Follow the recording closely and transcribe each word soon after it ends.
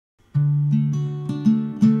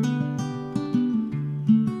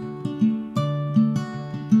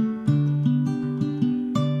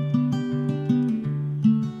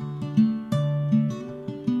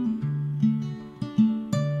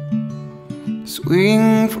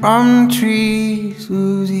Swing from the trees,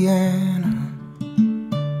 Louisiana.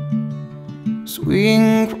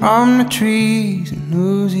 Swing from the trees in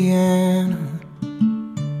Louisiana.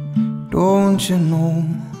 Don't you know?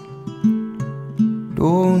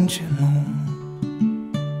 Don't you know?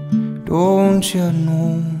 Don't you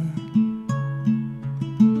know?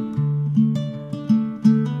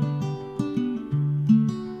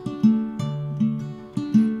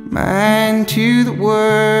 Mind to the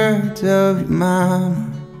words of your mama.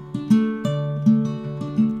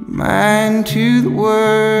 Mind to the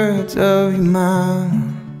words of your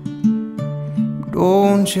mama.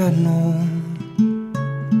 Don't you know?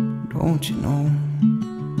 Don't you know?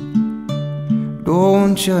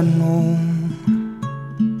 Don't you know?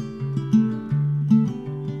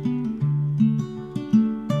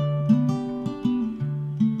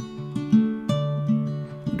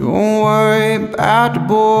 Don't worry about the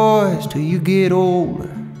boys till you get older.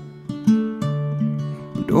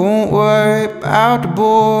 Don't worry about the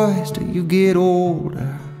boys till you get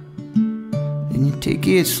older. Then you take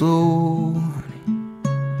it slow,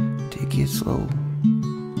 honey. Take it slow.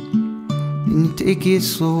 Then you take it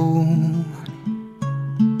slow, honey.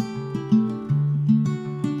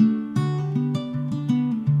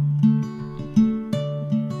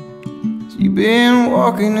 So you've been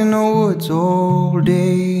walking in the woods all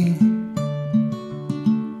day.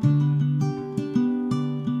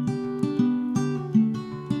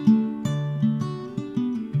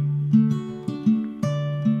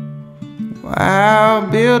 I'll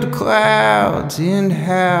build the clouds into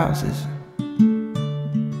houses.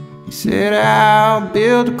 He said, I'll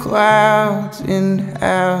build the clouds into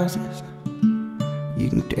houses. You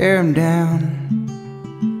can tear them down.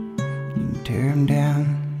 You can tear them down.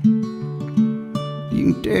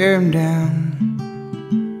 You can tear them down.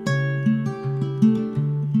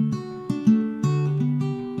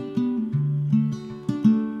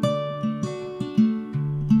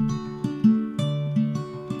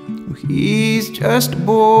 He's just a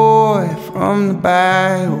boy from the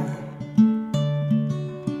Bible.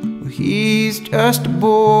 He's just a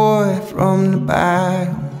boy from the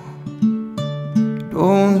Bible.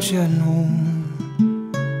 Don't you know?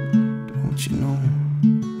 Don't you know?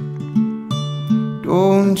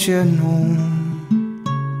 Don't you know?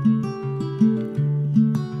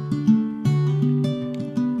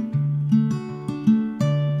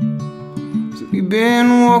 So we've been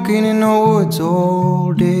walking in the woods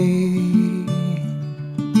all day.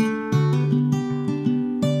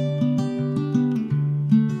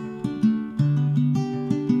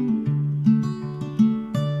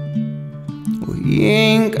 He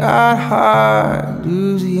ain't got heart,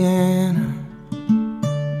 Louisiana.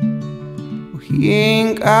 He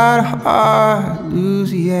ain't got heart,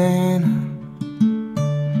 Louisiana.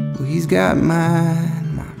 Well, he's got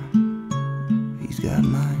mine, mama. He's got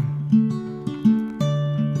mine.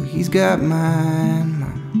 Well, he's got mine,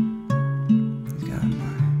 mama. He's got mine.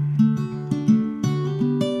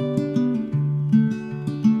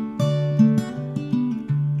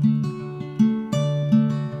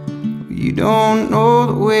 You don't know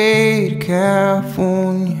the way to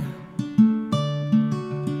California.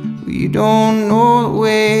 You don't know the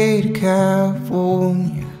way to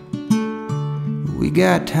California. But we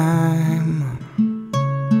got time,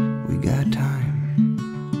 mama. We got time.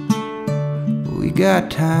 But we got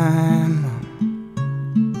time, mama.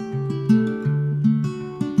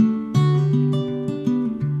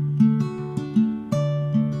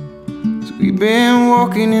 So we've been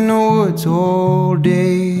walking in the woods all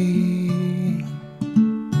day.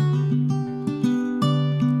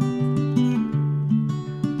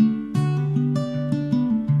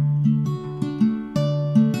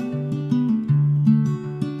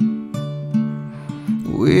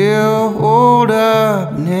 We'll hold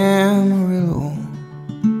up in Amarillo.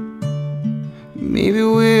 Maybe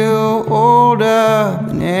we'll hold up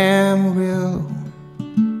in Amarillo.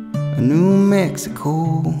 New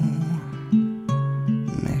Mexico,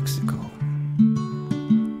 Mexico,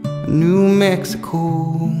 New Mexico.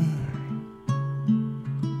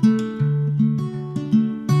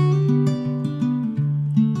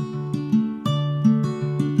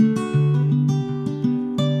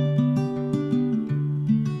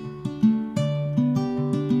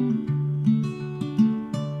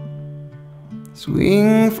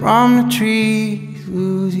 Swing from the trees,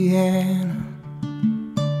 Louisiana.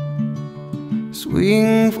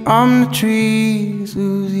 Swing from the trees,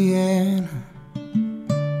 Louisiana.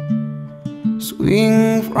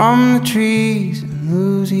 Swing from the trees in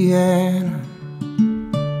Louisiana.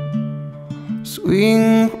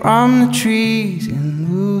 Swing from the trees in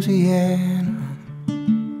Louisiana.